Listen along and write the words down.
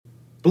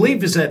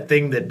Belief is that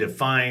thing that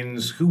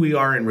defines who we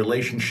are in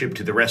relationship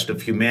to the rest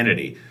of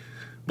humanity.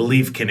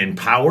 Belief can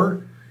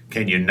empower,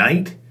 can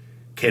unite,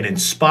 can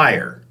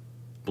inspire.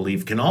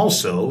 Belief can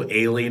also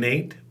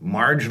alienate,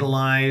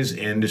 marginalize,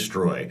 and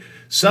destroy.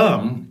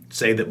 Some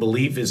say that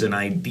belief is an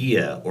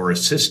idea or a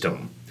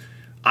system.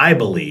 I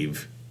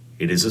believe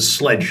it is a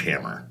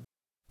sledgehammer.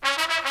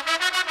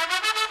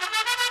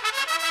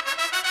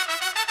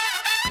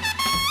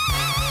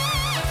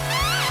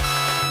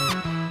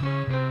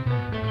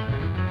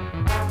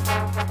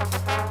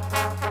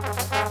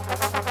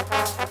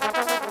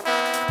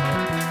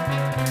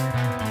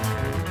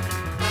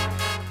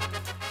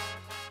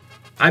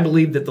 I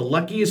believe that the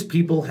luckiest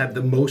people have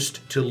the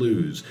most to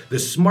lose. The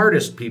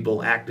smartest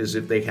people act as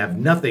if they have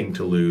nothing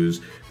to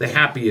lose. The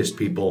happiest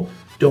people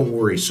don't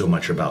worry so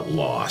much about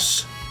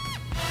loss.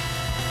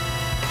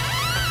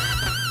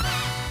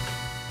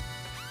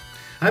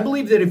 I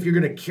believe that if you're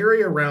going to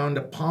carry around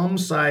a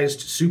palm-sized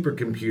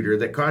supercomputer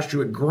that cost you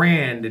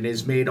 $1,000 and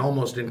is made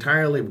almost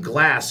entirely of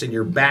glass in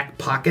your back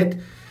pocket,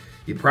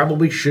 you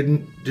probably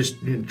shouldn't just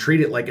treat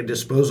it like a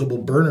disposable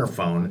burner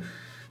phone.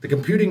 The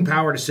computing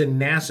power to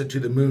send NASA to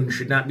the moon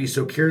should not be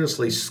so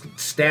carelessly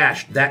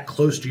stashed that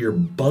close to your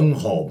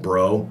bunghole,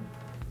 bro.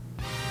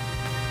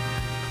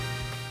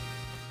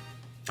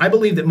 I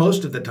believe that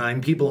most of the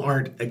time people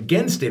aren't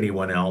against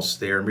anyone else,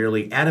 they are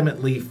merely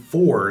adamantly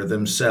for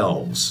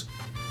themselves.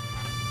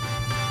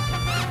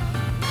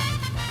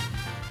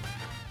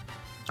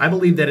 I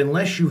believe that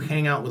unless you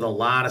hang out with a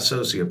lot of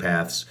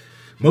sociopaths,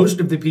 most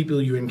of the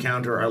people you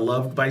encounter are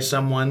loved by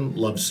someone,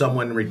 love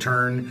someone in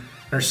return,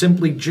 and are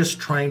simply just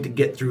trying to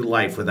get through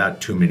life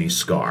without too many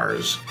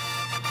scars.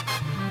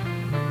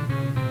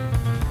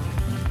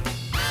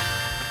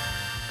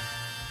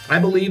 I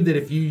believe that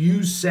if you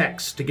use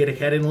sex to get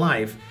ahead in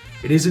life,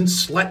 it isn't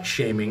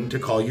slut-shaming to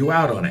call you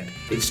out on it.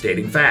 It's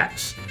stating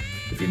facts.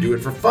 If you do it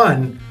for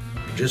fun,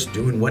 you're just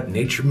doing what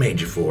nature made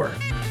you for.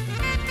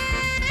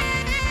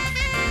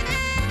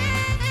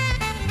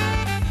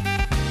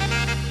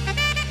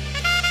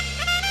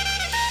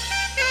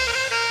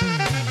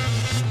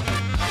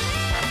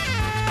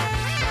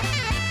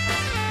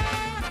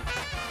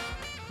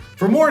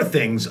 For more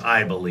things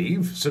I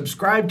believe,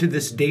 subscribe to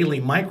this daily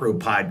micro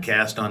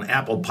podcast on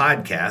Apple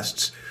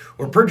Podcasts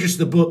or purchase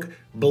the book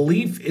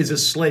Belief is a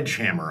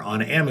Sledgehammer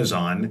on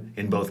Amazon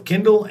in both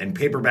Kindle and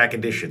paperback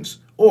editions.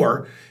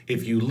 Or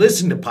if you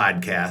listen to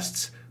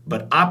podcasts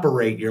but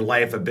operate your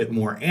life a bit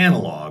more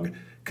analog,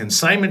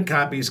 consignment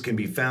copies can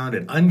be found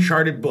at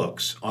Uncharted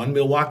Books on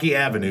Milwaukee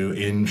Avenue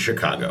in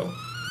Chicago.